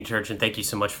Church, and thank you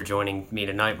so much for joining me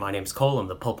tonight. My name's Cole. I'm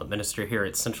the pulpit minister here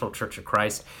at Central Church of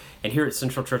Christ. And here at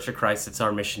Central Church of Christ, it's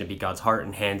our mission to be God's heart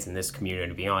and hands in this community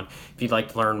and beyond. If you'd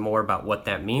like to learn more about what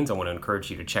that means, I want to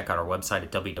encourage you to check out our website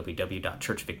at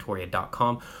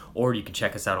www.churchvictoria.com, or you can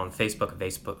check us out on Facebook at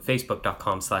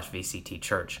facebook.com/VCT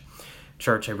Church.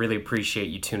 Church, I really appreciate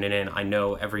you tuning in. I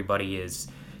know everybody is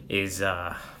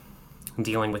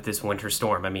dealing with this winter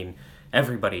storm. I mean,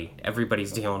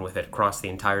 everybody's dealing with it across the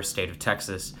entire state of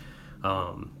Texas.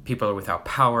 People are without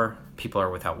power. People are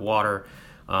without water.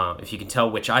 If you can tell,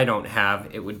 which I don't have,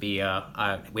 it would be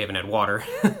we haven't had water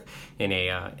in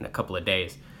a couple of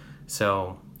days.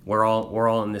 So we're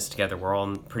all in this together. We're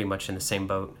all pretty much in the same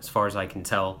boat, as far as I can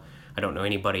tell. I don't know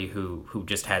anybody who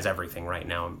just has everything right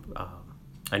now.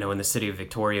 I know in the city of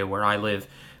Victoria, where I live,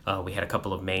 we had a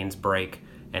couple of mains break,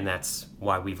 and that's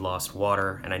why we've lost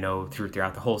water. And I know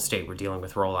throughout the whole state, we're dealing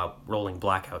with rolling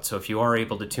blackouts. So if you are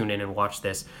able to tune in and watch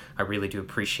this, I really do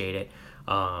appreciate it.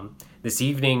 This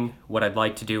evening, what I'd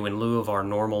like to do in lieu of our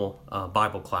normal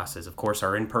Bible classes, of course,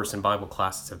 our in-person Bible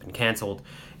classes have been canceled,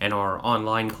 and our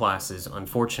online classes,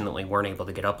 unfortunately, weren't able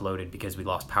to get uploaded because we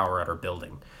lost power at our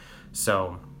building.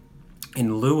 So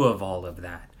in lieu of all of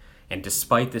that, and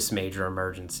despite this major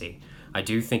emergency, I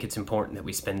do think it's important that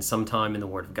we spend some time in the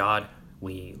Word of God.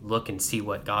 We look and see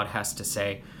what God has to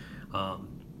say,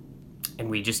 and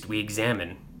we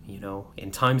examine,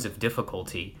 in times of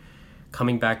difficulty,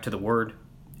 coming back to the Word,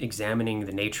 examining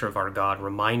the nature of our God,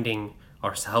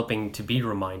 helping to be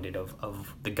reminded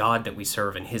of the God that we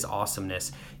serve and His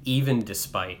awesomeness, even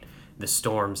despite the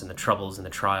storms and the troubles and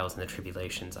the trials and the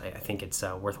tribulations. I think it's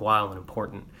worthwhile and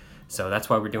important. So that's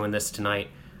why we're doing this tonight.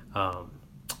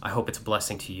 I hope it's a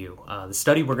blessing to you. The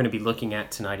study we're going to be looking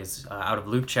at tonight is out of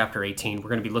Luke chapter 18. We're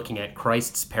going to be looking at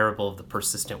Christ's parable of the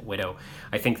persistent widow.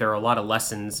 I think there are a lot of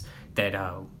lessons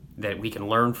that we can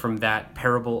learn from that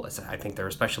parable. I think they're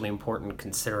especially important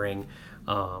considering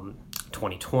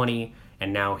 2020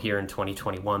 and now here in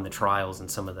 2021, the trials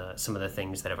and some of the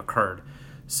things that have occurred.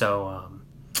 So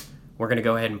we're going to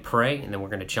go ahead and pray, and then we're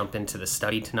going to jump into the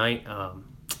study tonight.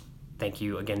 Thank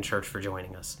you again, church, for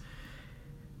joining us.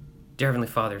 Dear Heavenly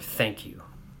Father, thank you.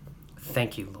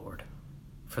 Thank you, Lord,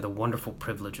 for the wonderful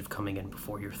privilege of coming in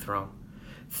before your throne.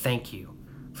 Thank you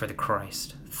for the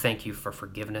Christ. Thank you for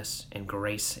forgiveness and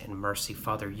grace and mercy.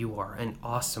 Father, you are an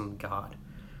awesome God.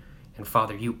 And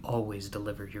Father, you always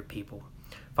deliver your people.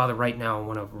 Father, right now I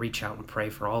want to reach out and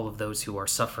pray for all of those who are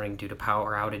suffering due to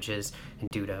power outages and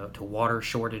due to water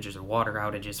shortages or water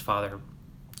outages. Father,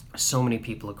 so many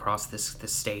people across this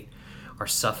state are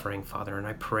suffering, Father, and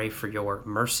I pray for your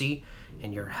mercy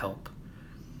and your help.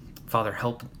 Father,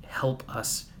 help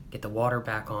us get the water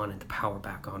back on and the power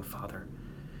back on, Father.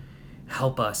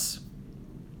 Help us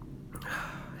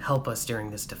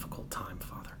during this difficult time,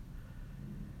 Father.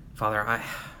 Father, I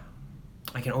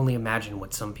can only imagine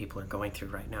what some people are going through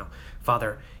right now.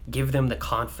 Father, give them the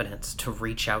confidence to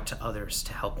reach out to others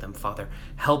to help them, Father.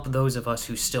 Help those of us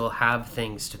who still have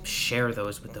things to share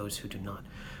those with those who do not.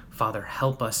 Father,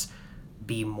 help us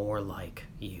be more like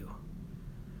you.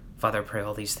 Father, I pray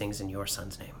all these things in your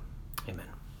Son's name. Amen.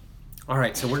 All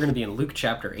right, so we're going to be in Luke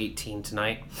chapter 18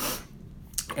 tonight.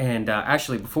 And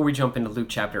actually, before we jump into Luke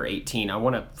chapter 18, I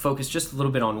want to focus just a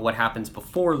little bit on what happens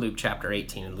before Luke chapter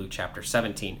 18 and Luke chapter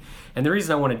 17. And the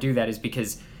reason I want to do that is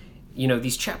because,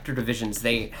 these chapter divisions,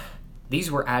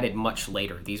 these were added much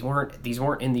later. These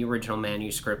weren't in the original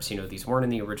manuscripts. These weren't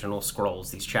in the original scrolls.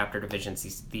 These chapter divisions,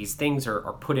 these things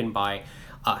are put in by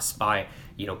us, by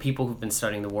people who've been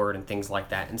studying the Word and things like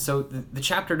that. And so the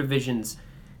chapter divisions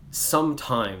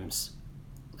sometimes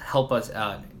help us,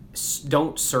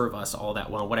 don't serve us all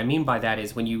that well. What I mean by that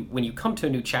is when you come to a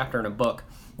new chapter in a book,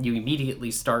 you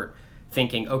immediately start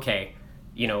thinking, okay,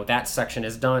 that section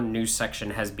is done, new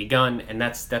section has begun, and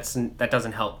that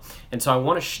doesn't help. And so I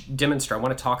want to I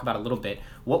want to talk about a little bit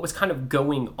what was kind of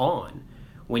going on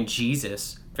when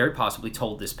Jesus very possibly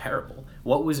told this parable.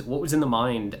 What was in the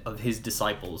mind of his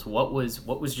disciples? What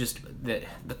was just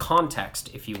the context,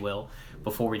 if you will,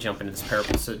 before we jump into this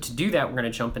parable. So to do that, we're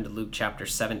going to jump into Luke chapter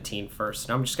 17 first.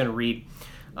 And I'm just going to read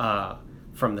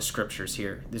from the scriptures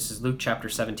here. This is Luke chapter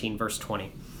 17, verse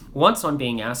 20. Once, on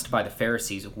being asked by the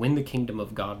Pharisees when the kingdom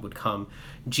of God would come,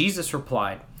 Jesus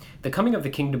replied, "The coming of the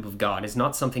kingdom of God is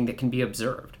not something that can be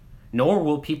observed, nor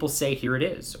will people say, 'Here it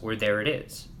is,' or 'There it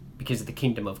is,' because the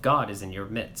kingdom of God is in your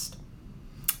midst."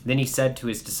 Then he said to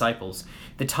his disciples,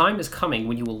 "The time is coming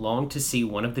when you will long to see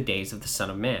one of the days of the Son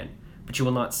of Man, but you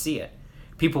will not see it.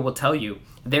 People will tell you,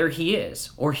 'There he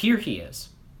is,' or 'Here he is.'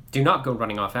 Do not go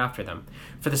running off after them,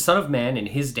 for the Son of Man in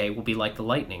his day will be like the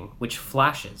lightning, which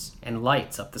flashes and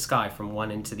lights up the sky from one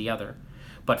end to the other.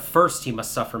 But first he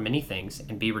must suffer many things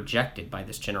and be rejected by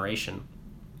this generation.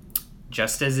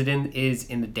 Just as it is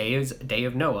in the day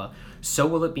of Noah, so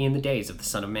will it be in the days of the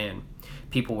Son of Man.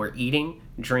 People were eating,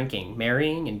 drinking,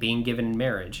 marrying, and being given in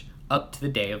marriage up to the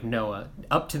day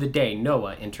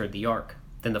Noah entered the ark.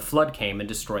 Then the flood came and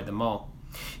destroyed them all.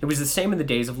 It was the same in the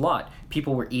days of Lot.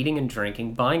 People were eating and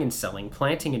drinking, buying and selling,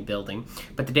 planting and building.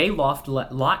 But the day Lot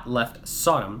left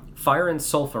Sodom, fire and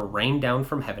sulfur rained down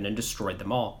from heaven and destroyed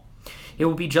them all. It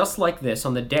will be just like this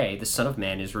on the day the Son of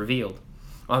Man is revealed.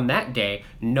 On that day,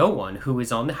 no one who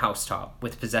is on the housetop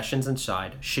with possessions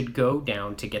inside should go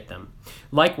down to get them.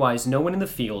 Likewise, no one in the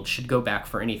field should go back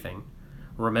for anything.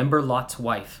 Remember Lot's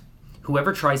wife.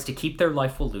 Whoever tries to keep their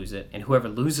life will lose it, and whoever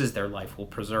loses their life will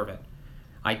preserve it.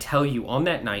 I tell you, on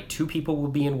that night, 2 people will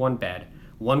be in one bed.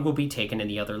 One will be taken and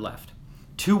the other left.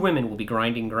 2 women will be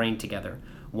grinding grain together.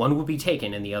 One will be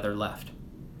taken and the other left.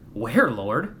 Where,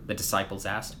 Lord? The disciples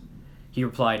asked. He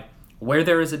replied, Where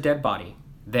there is a dead body,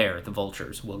 there the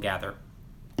vultures will gather.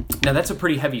 Now that's a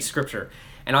pretty heavy scripture,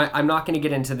 and I'm not going to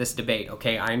get into this debate,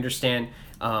 okay? I understand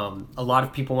a lot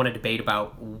of people want to debate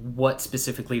about what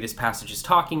specifically this passage is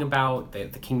talking about, the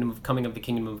coming of the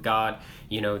kingdom of God,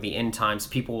 the end times.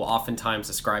 People will oftentimes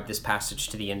ascribe this passage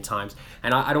to the end times,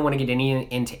 and I don't want to get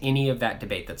into any of that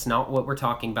debate. That's not what we're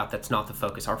talking about. That's not the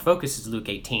focus. Our focus is Luke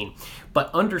 18. But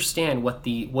understand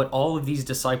what all of these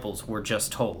disciples were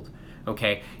just told.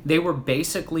 Okay, they were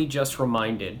basically just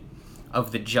reminded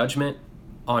of the judgment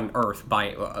on earth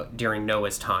during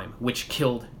Noah's time, which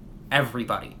killed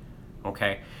everybody.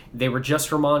 Okay, they were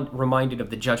just reminded of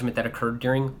the judgment that occurred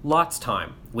during Lot's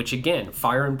time, which again,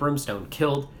 fire and brimstone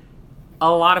killed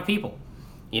a lot of people.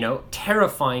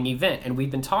 Terrifying event. And we've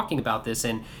been talking about this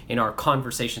in our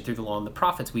conversation through the law and the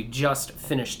prophets. We've just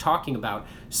finished talking about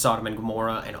Sodom and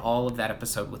Gomorrah and all of that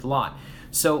episode with Lot.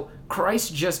 So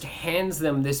Christ just hands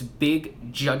them this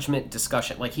big judgment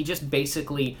discussion. Like he just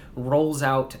basically rolls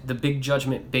out the big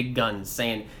judgment, big guns,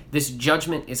 saying this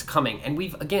judgment is coming. And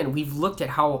we've looked at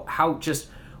how just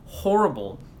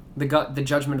horrible the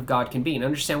judgment of God can be. And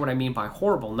understand what I mean by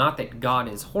horrible. Not that God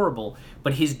is horrible,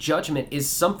 but his judgment is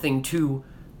something to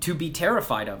be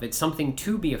terrified of. It's something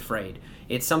to be afraid.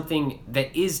 It's something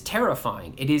that is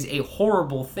terrifying. It is a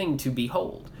horrible thing to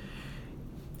behold.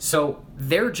 So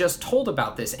they're just told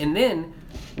about this. And then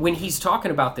when he's talking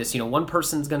about this, one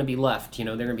person's going to be left.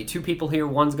 There are going to be 2 people here,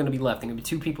 one's going to be left. There are going to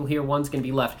be 2 people here, one's going to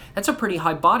be left. That's a pretty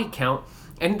high body count.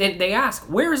 And then they ask,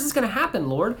 where is this going to happen,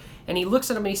 Lord? And he looks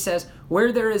at them and he says,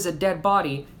 where there is a dead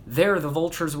body, there the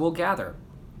vultures will gather.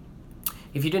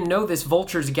 If you didn't know this,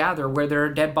 vultures gather where there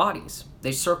are dead bodies.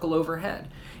 They circle overhead.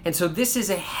 And so this is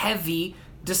a heavy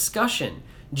discussion.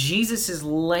 Jesus is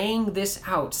laying this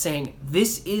out, saying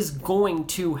this is going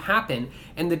to happen,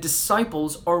 and the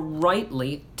disciples are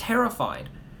rightly terrified.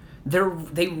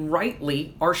 They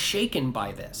rightly are shaken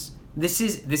by this. This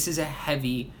is a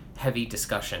heavy, heavy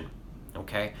discussion,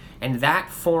 okay? And that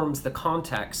forms the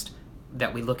context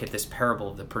that we look at this parable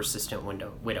of the persistent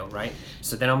widow, right?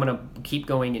 So then I'm going to keep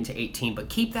going into 18, but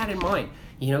keep that in mind.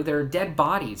 There are dead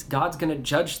bodies. God's going to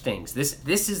judge things.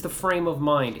 This is the frame of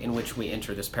mind in which we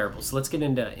enter this parable. So let's get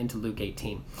into Luke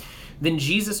 18. Then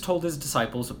Jesus told his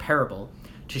disciples a parable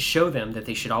to show them that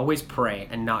they should always pray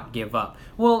and not give up.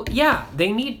 Well, yeah,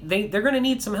 they're going to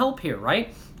need some help here,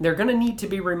 right? They're going to need to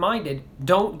be reminded,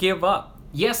 don't give up.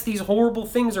 Yes, these horrible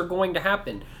things are going to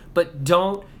happen, but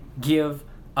don't give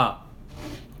up.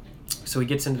 So he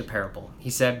gets into the parable.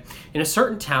 He said, in a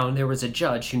certain town there was a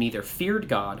judge who neither feared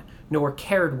God nor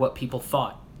cared what people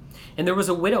thought. And there was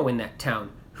a widow in that town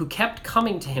who kept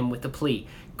coming to him with the plea,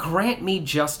 grant me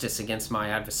justice against my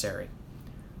adversary.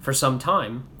 For some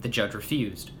time, the judge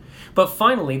refused. But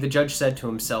finally, the judge said to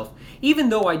himself, even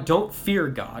though I don't fear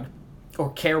God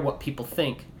or care what people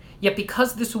think, yet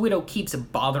because this widow keeps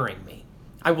bothering me,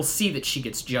 I will see that she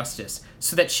gets justice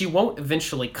so that she won't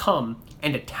eventually come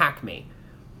and attack me.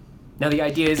 Now, the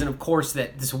idea isn't, of course,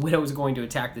 that this widow is going to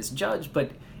attack this judge,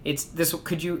 but it's this.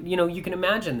 You can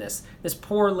imagine this. This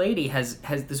poor lady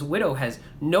this widow has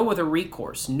no other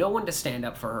recourse, no one to stand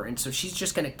up for her, and so she's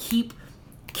just going to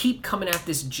keep coming at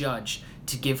this judge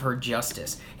to give her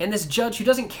justice. And this judge who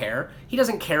doesn't care, he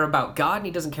doesn't care about God and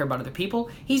he doesn't care about other people.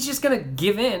 He's just going to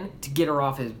give in to get her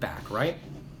off his back, right?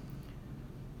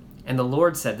 And the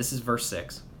Lord said, this is verse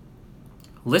 6,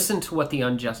 listen to what the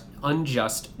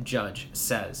unjust judge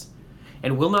says.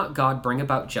 And will not God bring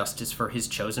about justice for his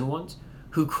chosen ones,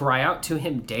 who cry out to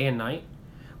him day and night?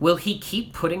 Will he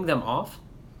keep putting them off?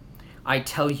 I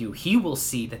tell you, he will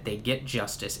see that they get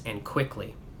justice, and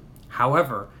quickly.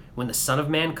 However, when the Son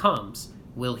of Man comes,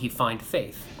 will he find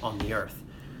faith on the earth?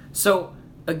 So,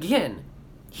 again,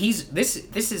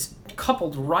 This is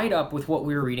coupled right up with what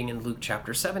we were reading in Luke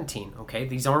chapter 17, okay?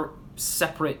 These aren't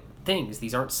separate things.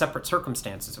 These aren't separate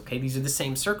circumstances, okay? These are the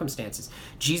same circumstances.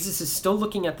 Jesus is still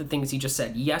looking at the things he just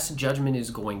said. Yes, judgment is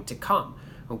going to come,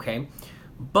 okay?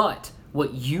 But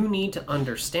what you need to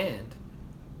understand,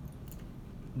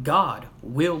 God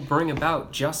will bring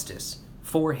about justice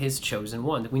for his chosen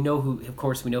one. We know who, of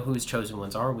course, we know who his chosen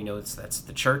ones are. We know that's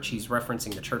the church. He's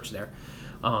referencing the church there.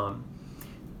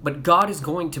 But God is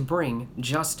going to bring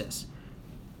justice.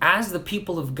 As the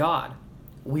people of God,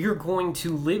 we're going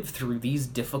to live through these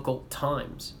difficult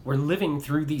times. We're living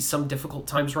through some difficult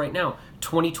times right now.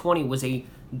 2020 was a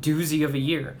doozy of a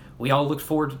year. We all look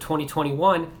forward to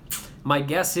 2021. My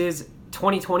guess is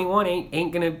 2021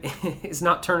 is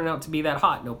not turning out to be that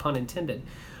hot, no pun intended.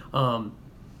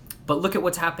 But look at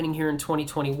what's happening here in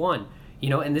 2021,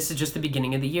 and this is just the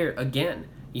beginning of the year. Again,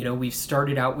 we've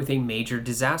started out with a major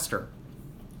disaster,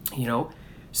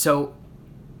 so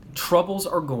troubles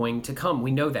are going to come.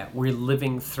 We know that. We're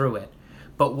living through it.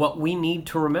 But what we need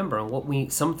to remember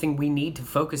and something we need to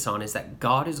focus on is that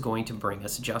God is going to bring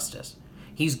us justice.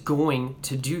 He's going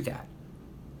to do that.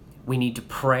 We need to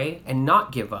pray and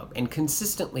not give up and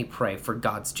consistently pray for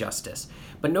God's justice.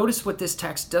 But notice what this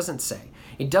text doesn't say.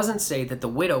 It doesn't say that the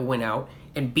widow went out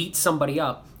and beat somebody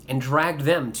up and dragged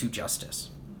them to justice,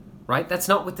 right? That's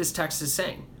not what this text is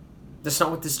saying. That's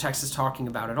not what this text is talking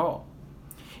about at all.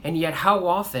 And yet how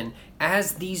often,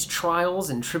 as these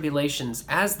trials and tribulations,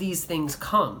 as these things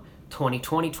come,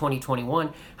 2020,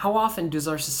 2021, how often does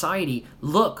our society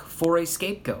look for a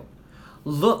scapegoat?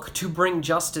 Look to bring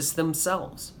justice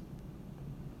themselves?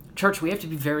 Church, we have to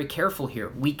be very careful here.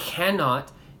 We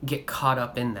cannot get caught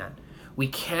up in that. We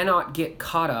cannot get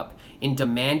caught up in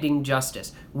demanding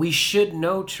justice. We should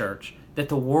know, church, that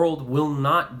the world will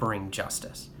not bring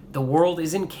justice. The world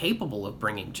is incapable of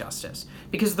bringing justice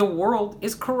because the world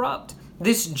is corrupt.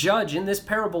 This judge in this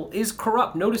parable is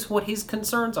corrupt. Notice what his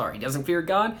concerns are. He doesn't fear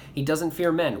God. He doesn't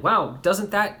fear men. Wow,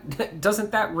 doesn't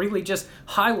that really just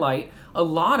highlight a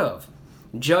lot of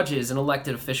judges and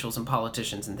elected officials and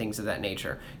politicians and things of that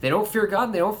nature? They don't fear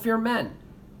God. They don't fear men.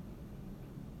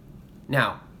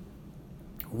 Now,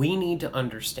 we need to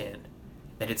understand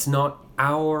that it's not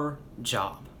our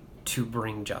job to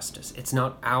bring justice. It's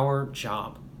not our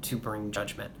job to bring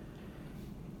judgment.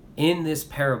 In this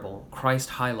parable, Christ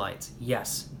highlights,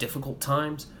 yes, difficult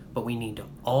times, but we need to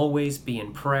always be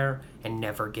in prayer and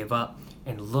never give up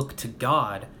and look to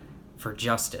God for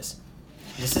justice.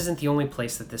 This isn't the only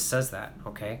place that this says that,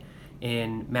 okay?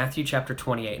 In Matthew chapter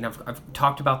 28, and I've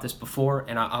talked about this before,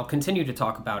 and I'll continue to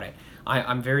talk about it.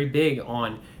 I'm very big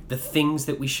on the things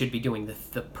that we should be doing,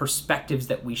 the perspectives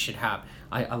that we should have.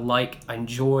 I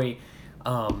enjoy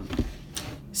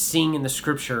seeing in the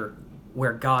scripture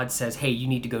where God says, hey, you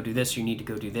need to go do this, you need to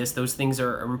go do this. Those things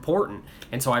are important.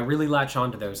 And so I really latch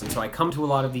onto those. And so I come to a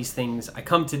lot of these things. I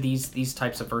come to these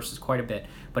types of verses quite a bit.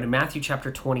 But in Matthew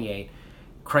chapter 28,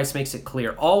 Christ makes it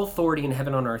clear, all authority in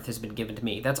heaven and on earth has been given to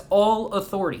me. That's all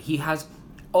authority. He has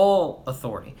all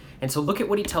authority. And so look at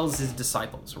what he tells his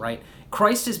disciples, right?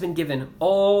 Christ has been given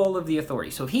all of the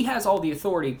authority. So if he has all the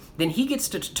authority, then he gets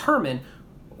to determine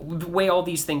the way all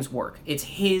these things work. It's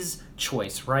his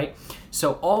choice, right?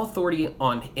 So all authority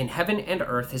in heaven and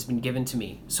earth has been given to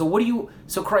me. So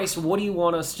Christ, what do you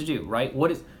want us to do, right?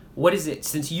 What is it?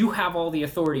 Since you have all the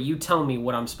authority, you tell me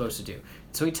what I'm supposed to do.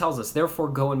 So he tells us, therefore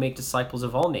go and make disciples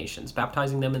of all nations,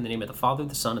 baptizing them in the name of the Father,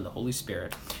 the Son, and the Holy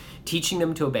Spirit, teaching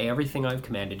them to obey everything I've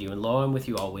commanded you, and lo, I'm with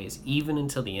you always, even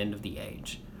until the end of the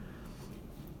age.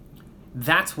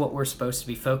 That's what we're supposed to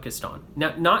be focused on.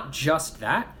 Now, not just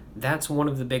that, that's one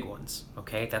of the big ones,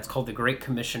 okay? That's called the Great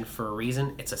Commission for a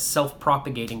reason. It's a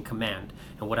self-propagating command.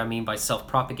 And what I mean by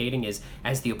self-propagating is,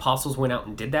 as the apostles went out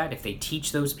and did that, if they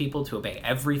teach those people to obey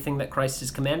everything that Christ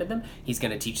has commanded them, he's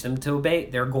going to teach them to obey.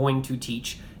 They're going to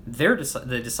teach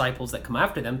the disciples that come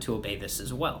after them to obey this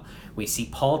as well. We see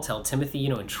Paul tell Timothy,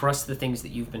 entrust the things that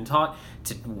you've been taught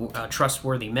to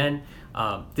trustworthy men.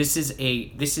 This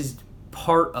is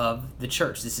part of the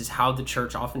church. This is how the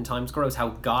church oftentimes grows, how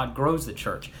God grows the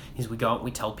church, is we go out and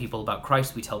we tell people about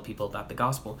Christ, we tell people about the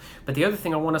gospel. But the other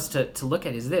thing I want us to look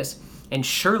at is this, and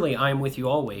surely I am with you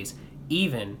always,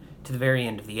 even to the very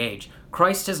end of the age.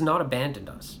 Christ has not abandoned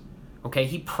us, okay?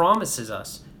 He promises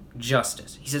us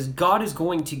justice. He says God is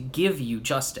going to give you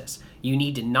justice. You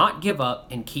need to not give up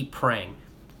and keep praying.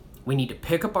 We need to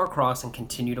pick up our cross and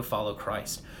continue to follow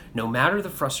Christ. No matter the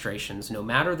frustrations, no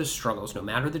matter the struggles, no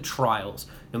matter the trials,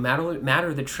 no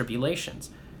matter the tribulations.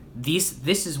 This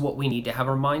is what we need to have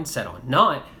our mindset on.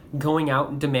 Not going out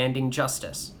and demanding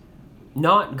justice.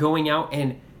 Not going out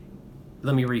and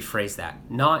let me rephrase that.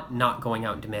 Not going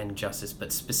out and demanding justice,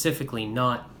 but specifically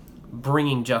not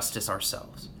bringing justice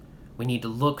ourselves. We need to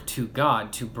look to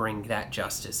God to bring that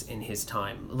justice in his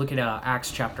time. Look at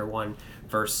Acts chapter 1,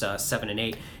 verse 7 and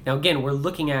 8. Now again, we're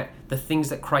looking at the things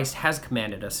that Christ has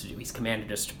commanded us to do. He's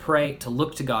commanded us to pray, to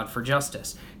look to God for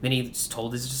justice. Then he's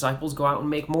told his disciples, go out and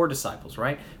make more disciples,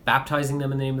 right? Baptizing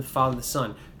them in the name of the Father and the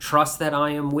Son. Trust that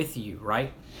I am with you,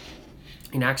 right?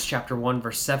 In Acts chapter 1,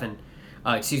 verse 7,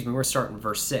 we're starting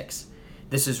verse 6.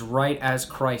 This is right as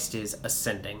Christ is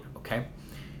ascending, okay?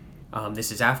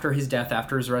 This is after his death,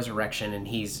 after his resurrection, and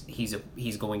he's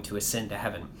going to ascend to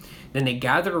heaven. Then they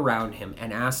gathered around him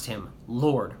and asked him,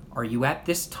 Lord, are you at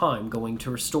this time going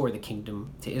to restore the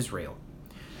kingdom to Israel?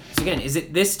 So again, is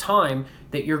it this time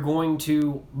that you're going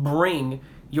to bring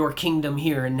your kingdom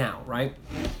here and now, right?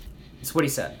 That's what he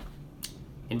said.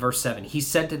 In verse 7, he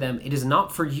said to them, it is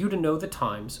not for you to know the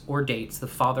times or dates the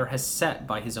Father has set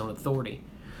by his own authority,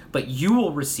 but you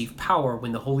will receive power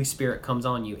when the Holy Spirit comes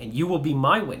on you, and you will be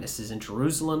my witnesses in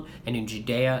Jerusalem and in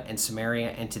Judea and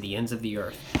Samaria and to the ends of the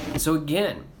earth. So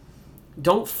again,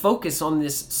 don't focus on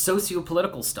this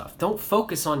socio-political stuff. Don't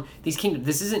focus on these kingdoms.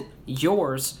 This isn't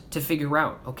yours to figure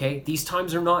out, okay? These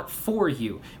times are not for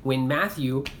you. When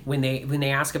Matthew, when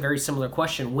they ask a very similar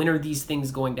question, when are these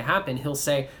things going to happen? He'll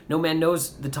say, no man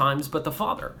knows the times but the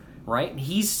Father, right?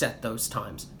 He's set those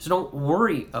times. So don't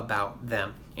worry about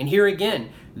them. And here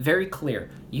again, very clear,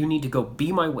 you need to go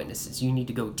be my witnesses. You need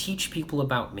to go teach people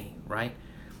about me, right?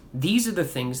 These are the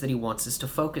things that he wants us to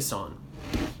focus on.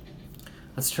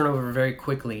 Let's turn over very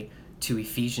quickly to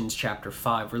Ephesians chapter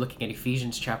 5. We're looking at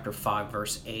Ephesians chapter 5,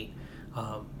 verse 8.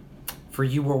 For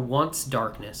you were once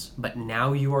darkness, but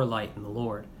now you are light in the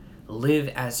Lord. Live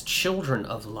as children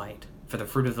of light. For the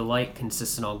fruit of the light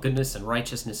consists in all goodness and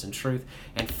righteousness and truth,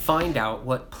 and find out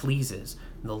what pleases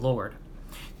the Lord.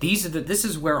 This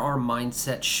is where our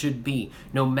mindset should be.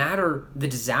 No matter the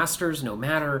disasters, no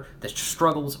matter the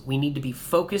struggles, we need to be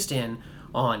focused in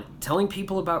on telling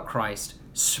people about Christ,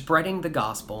 spreading the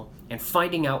gospel, and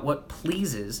finding out what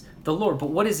pleases the Lord. But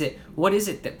what is it? What is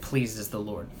it that pleases the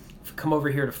Lord? Come over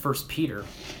here to 1 Peter.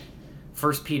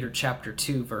 1 Peter chapter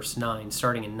 2, verse 9,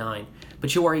 starting in 9.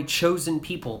 But you are a chosen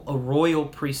people, a royal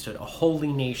priesthood, a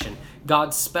holy nation,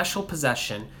 God's special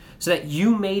possession, so that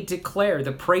you may declare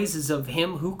the praises of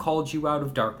him who called you out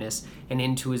of darkness and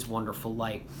into his wonderful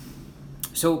light.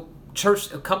 So,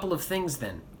 church, a couple of things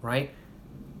then, right?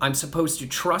 I'm supposed to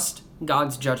trust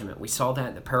God's judgment. We saw that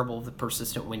in the parable of the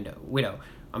persistent widow.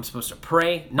 I'm supposed to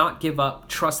pray, not give up,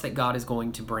 trust that God is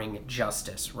going to bring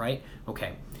justice, right?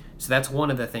 Okay, so that's one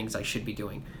of the things I should be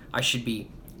doing. I should be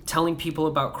telling people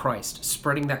about Christ,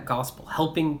 spreading that gospel,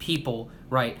 helping people,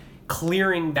 right?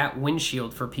 Clearing that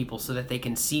windshield for people so that they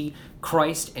can see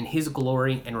Christ and his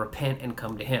glory and repent and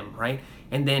come to him, right?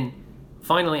 And then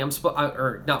finally, I'm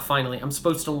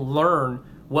supposed to learn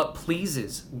what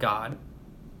pleases God.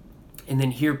 And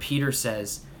then here Peter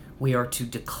says we are to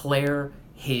declare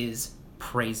his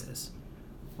praises.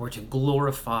 We're to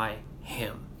glorify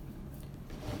him.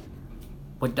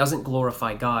 What doesn't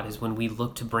glorify God is when we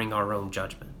look to bring our own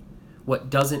judgment. What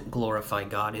doesn't glorify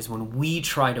God is when we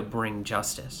try to bring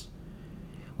justice.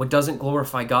 What doesn't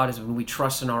glorify God is when we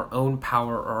trust in our own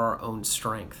power or our own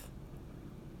strength.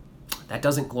 That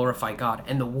doesn't glorify God.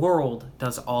 And the world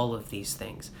does all of these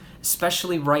things.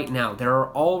 Especially right now, there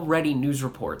are already news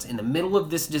reports in the middle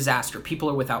of this disaster. People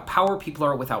are without power, people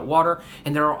are without water,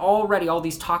 and there are already all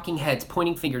these talking heads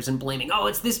pointing fingers and blaming, oh,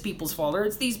 it's this people's fault, or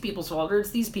it's these people's fault, or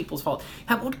it's these people's fault.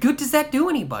 What good does that do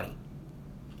anybody?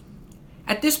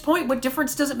 At this point, what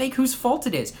difference does it make whose fault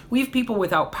it is? We have people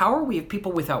without power, we have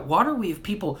people without water, we have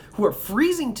people who are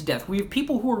freezing to death, we have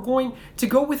people who are going to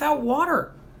go without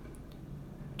water.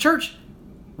 Church,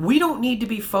 we don't need to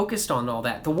be focused on all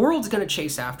that. The world's going to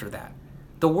chase after that.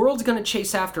 The world's going to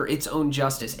chase after its own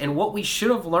justice. And what we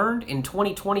should have learned in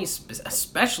 2020,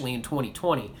 especially in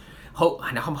 2020,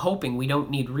 and I'm hoping we don't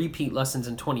need repeat lessons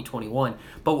in 2021,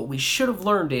 but what we should have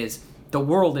learned is the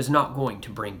world is not going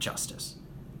to bring justice.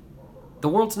 The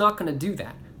world's not going to do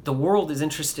that. The world is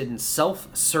interested in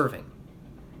self-serving.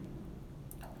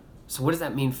 So what does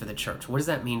that mean for the church? What does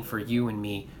that mean for you and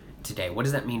me today? What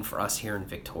does that mean for us here in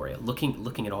Victoria?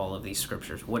 Looking at all of these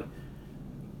scriptures, what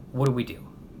do we do?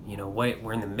 You know,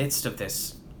 we're in the midst of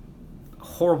this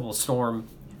horrible storm.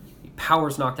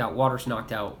 Power's knocked out, water's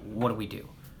knocked out. What do we do?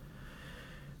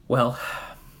 Well,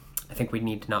 I think we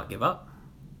need to not give up,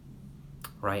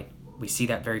 right? We see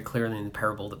that very clearly in the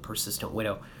parable of the persistent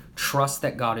widow. Trust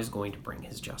that God is going to bring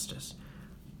his justice.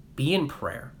 Be in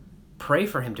prayer. Pray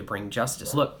for him to bring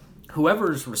justice. Look,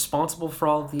 whoever is responsible for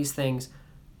all of these things,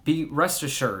 rest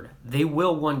assured, they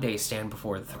will one day stand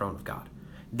before the throne of God.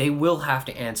 They will have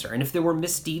to answer. And if there were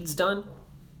misdeeds done,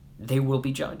 they will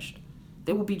be judged.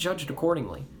 They will be judged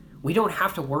accordingly. We don't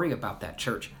have to worry about that,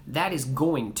 church. That is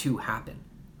going to happen,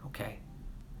 okay?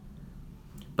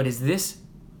 But as this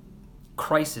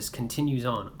crisis continues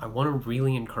on, I want to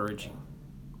really encourage you.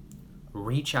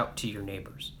 Reach out to your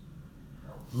neighbors.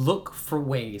 Look for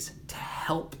ways to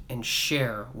help and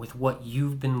share with what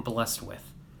you've been blessed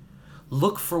with.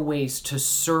 Look for ways to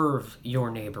serve your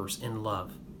neighbors in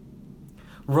love.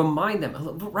 Remind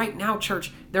them. Right now,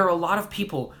 church, there are a lot of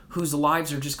people whose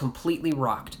lives are just completely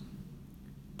rocked.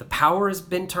 The power has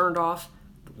been turned off.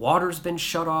 The water's been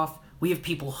shut off. We have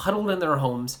people huddled in their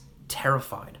homes,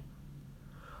 terrified.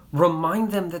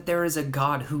 Remind them that there is a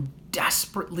God who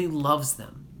desperately loves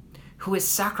them, who has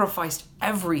sacrificed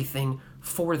everything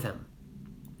for them.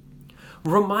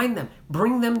 Remind them,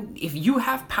 bring them, if you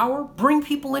have power, bring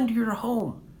people into your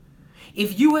home.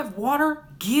 If you have water,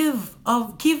 give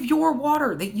your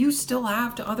water that you still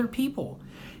have to other people.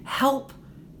 Help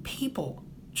people,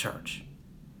 church.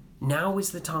 Now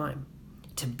is the time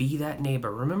to be that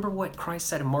neighbor. Remember what Christ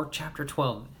said in Mark chapter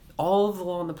 12. All of the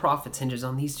law and the prophets hinges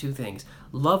on these two things.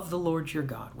 Love the Lord your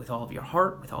God with all of your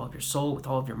heart, with all of your soul, with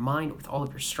all of your mind, with all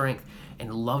of your strength,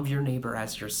 and love your neighbor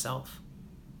as yourself.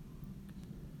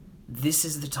 This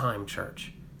is the time,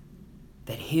 church,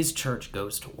 that his church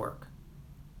goes to work.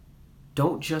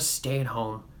 Don't just stay at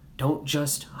home. Don't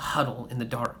just huddle in the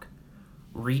dark.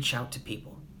 Reach out to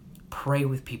people. Pray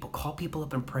with people. Call people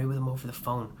up and pray with them over the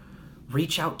phone.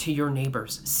 Reach out to your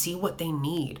neighbors. See what they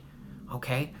need,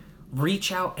 okay?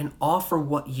 Reach out and offer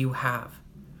what you have.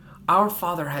 Our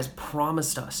Father has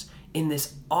promised us in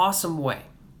this awesome way.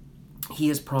 He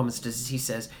has promised us, he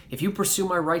says, if you pursue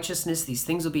my righteousness, these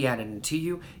things will be added unto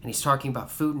you. And he's talking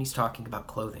about food and he's talking about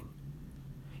clothing.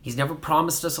 He's never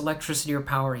promised us electricity or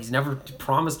power. He's never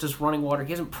promised us running water.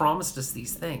 He hasn't promised us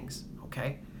these things,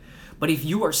 okay? But if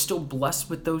you are still blessed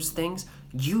with those things,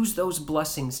 use those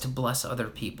blessings to bless other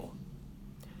people.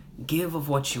 Give of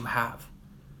what you have.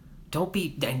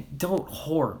 Don't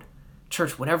hoard.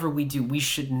 Church, whatever we do, we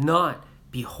should not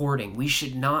be hoarding. We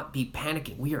should not be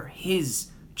panicking. We are his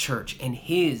church and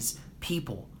his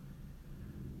people.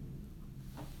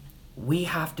 We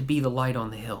have to be the light on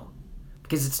the hill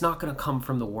because it's not going to come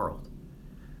from the world.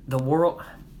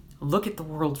 Look at the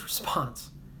world's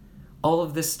response. All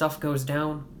of this stuff goes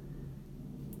down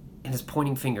and it's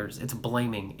pointing fingers. It's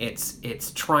blaming.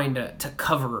 It's trying to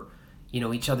cover,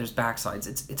 each other's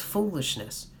backsides. It's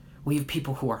foolishness. We have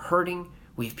people who are hurting.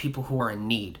 We have people who are in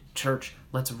need. Church,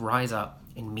 let's rise up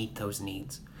and meet those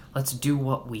needs. Let's do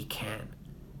what we can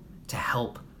to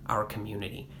help our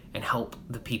community and help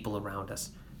the people around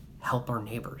us. Help our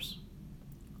neighbors.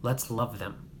 Let's love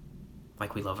them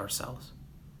like we love ourselves.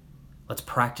 Let's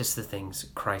practice the things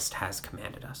Christ has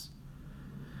commanded us.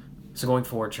 So going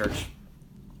forward, church,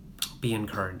 be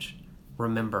encouraged.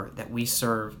 Remember that we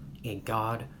serve a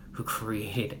God who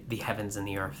created the heavens and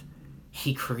the earth.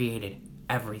 He created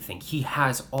everything. He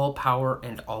has all power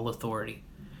and all authority.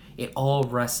 It all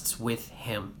rests with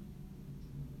him.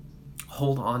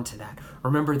 Hold on to that.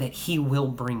 Remember that he will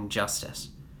bring justice.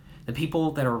 The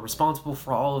people that are responsible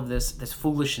for all of this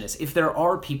foolishness, if there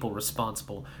are people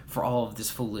responsible for all of this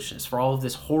foolishness, for all of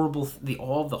this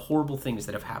all of the horrible things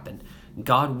that have happened,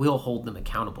 God will hold them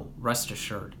accountable. Rest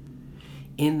assured.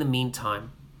 In the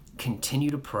meantime, continue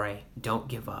to pray. Don't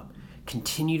give up.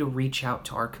 Continue to reach out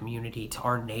to our community, to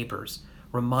our neighbors.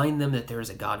 Remind them that there is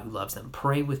a God who loves them.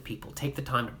 Pray with people. Take the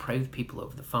time to pray with people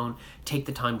over the phone. Take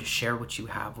the time to share what you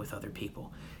have with other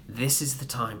people. This is the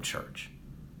time, church,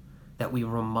 that we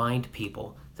remind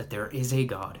people that there is a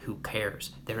God who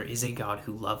cares. There is a God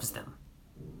who loves them,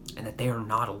 and that they are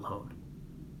not alone.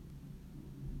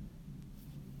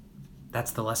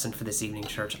 That's the lesson for this evening,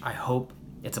 church. I hope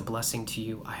it's a blessing to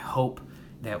you. I hope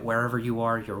that wherever you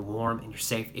are, you're warm and you're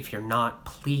safe. If you're not,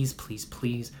 please, please,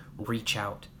 please reach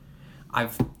out.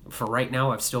 For right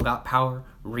now, I've still got power.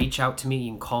 Reach out to me.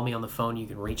 You can call me on the phone. You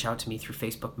can reach out to me through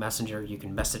Facebook Messenger. You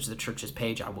can message the church's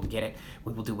page. I will get it.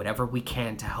 We will do whatever we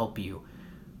can to help you.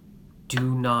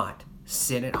 Do not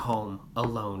sit at home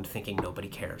alone thinking nobody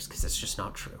cares, because it's just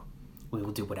not true. We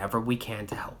will do whatever we can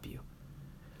to help you.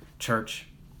 Church,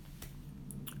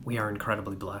 we are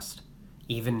incredibly blessed.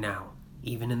 Even now,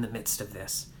 even in the midst of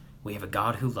this, we have a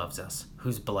God who loves us,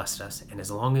 who's blessed us, and as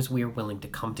long as we are willing to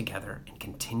come together and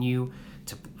continue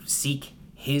to seek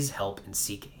his help and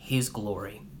seek his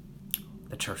glory,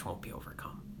 the church won't be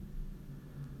overcome.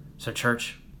 So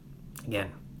church,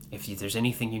 again, if there's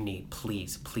anything you need,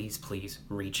 please, please, please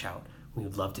reach out. We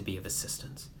would love to be of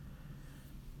assistance.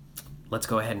 Let's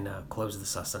go ahead and close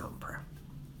this lesson out in prayer.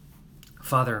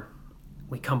 Father,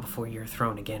 we come before your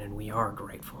throne again, and we are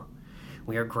grateful.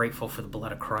 We are grateful for the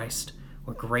blood of Christ.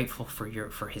 We're grateful for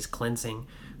his cleansing,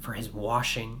 for his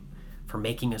washing, for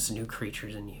making us new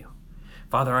creatures in you.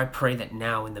 Father, I pray that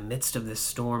now, in the midst of this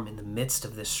storm, in the midst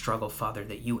of this struggle, Father,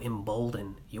 that you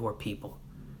embolden your people,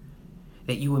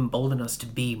 that you embolden us to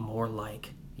be more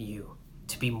like you,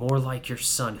 to be more like your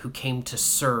Son, who came to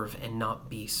serve and not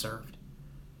be served.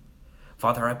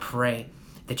 Father, I pray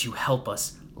that you help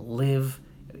us live,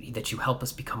 that you help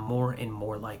us become more and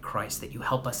more like Christ, that you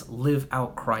help us live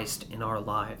out Christ in our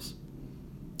lives,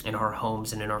 in our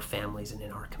homes and in our families and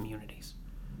in our communities.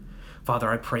 Father,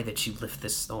 I pray that you lift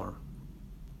this storm.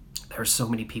 There are so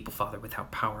many people, Father,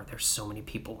 without power. There's so many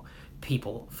people,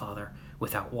 Father,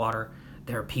 without water.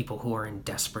 There are people who are in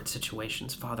desperate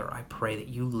situations. Father, I pray that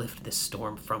you lift this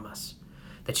storm from us,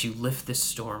 that you lift this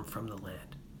storm from the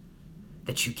land,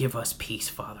 that you give us peace,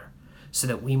 Father, so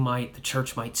that the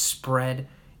church might spread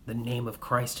the name of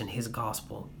Christ and his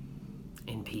gospel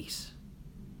in peace.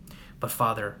 But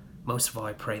Father, most of all,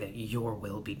 I pray that your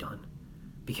will be done,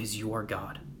 because you are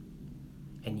God,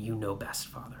 and you know best,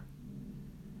 Father.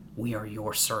 We are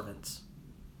your servants,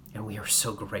 and we are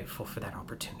so grateful for that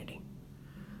opportunity.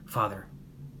 Father,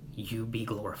 you be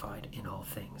glorified in all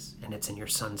things, and it's in your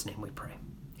Son's name we pray.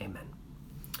 Amen.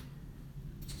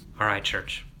 All right,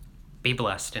 church. Be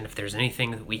blessed, and if there's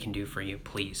anything that we can do for you,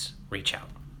 please reach out.